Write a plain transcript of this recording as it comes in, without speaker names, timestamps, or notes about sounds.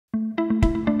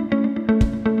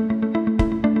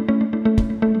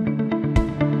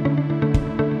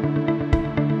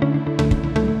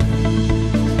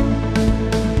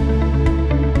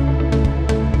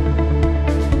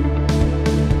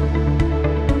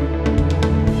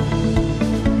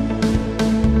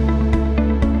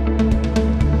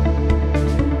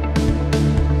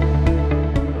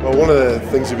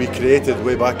things that we created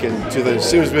way back in 2000, as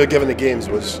soon as we were given the games,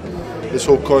 was this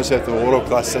whole concept of a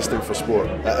world-class system for sport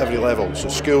at every level. So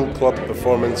school, club,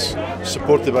 performance,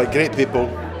 supported by great people,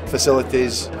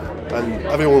 facilities, and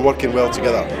everyone working well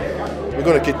together. We're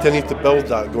going to continue to build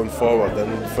that going forward,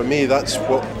 and for me that's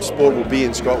what sport will be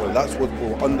in Scotland. That's what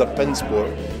will underpin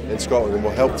sport in Scotland and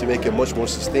will help to make it much more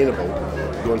sustainable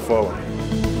going forward.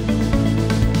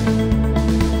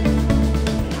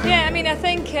 I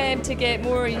think to get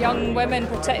more young women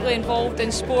particularly involved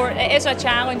in sport, it is a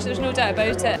challenge, there's no doubt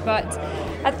about it, but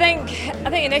I think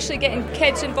initially getting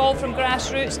kids involved from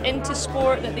grassroots into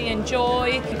sport that they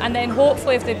enjoy, and then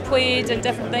hopefully if they've played in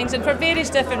different things and for various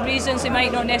different reasons they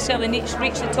might not necessarily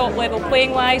reach the top level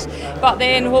playing wise, but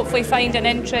then hopefully find an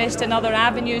interest in other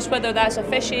avenues, whether that's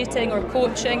officiating or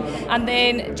coaching, and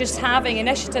then just having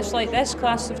initiatives like this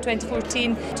class of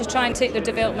 2014 to try and take their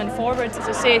development forward. As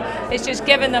I say, it's just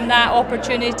giving them that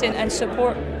opportunity and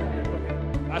support.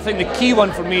 I think the key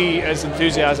one for me is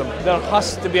enthusiasm. There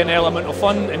has to be an element of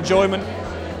fun, enjoyment.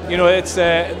 You know, it's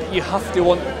you have to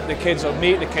want the kids or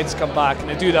make the kids come back, and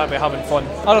they do that by having fun.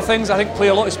 Other things, I think, play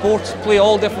a lot of sports, play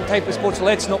all different types of sports.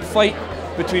 Let's not fight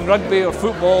between rugby or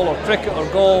football or cricket or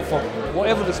golf or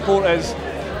whatever the sport is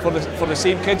for the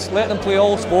same kids. Let them play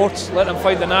all sports, let them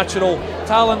find the natural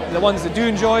talent, the ones they do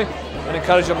enjoy, and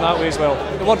encourage them that way as well.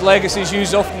 The word legacy is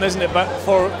used often, isn't it? But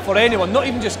for anyone, not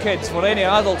even just kids, for any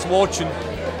adults watching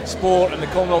sport and the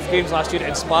Commonwealth Games last year, it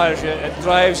inspires you, it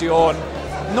drives you on.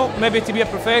 Not maybe to be a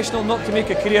professional, not to make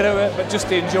a career out of it, but just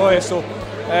to enjoy it. So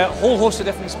a whole host of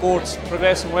different sports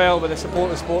progressing well with the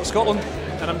support of Sport Scotland,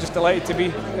 and I'm just delighted to be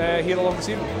here along this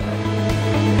evening.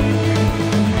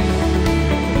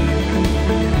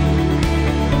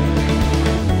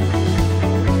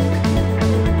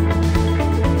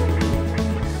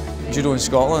 Judo in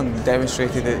Scotland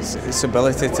demonstrated its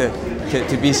ability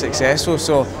to be successful,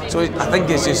 so I think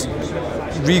it's just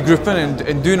regrouping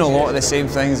and doing a lot of the same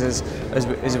things as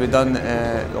we've done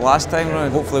the last time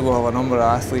around. Hopefully we'll have a number of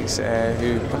athletes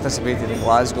who participated in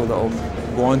Glasgow that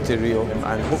will go on to Rio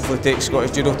and hopefully take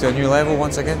Scottish Judo to a new level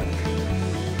once again.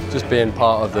 Just being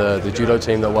part of the Judo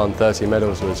team that won 30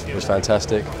 medals was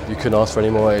fantastic. You couldn't ask for any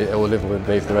more. It will live with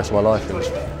me for the rest of my life. It was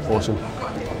awesome.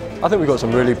 I think we've got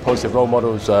some really positive role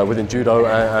models within Judo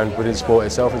and within sport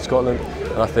itself in Scotland,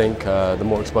 and I think the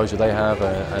more exposure they have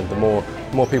and the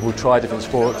more people try different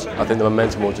sports, I think the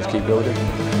momentum will just keep building.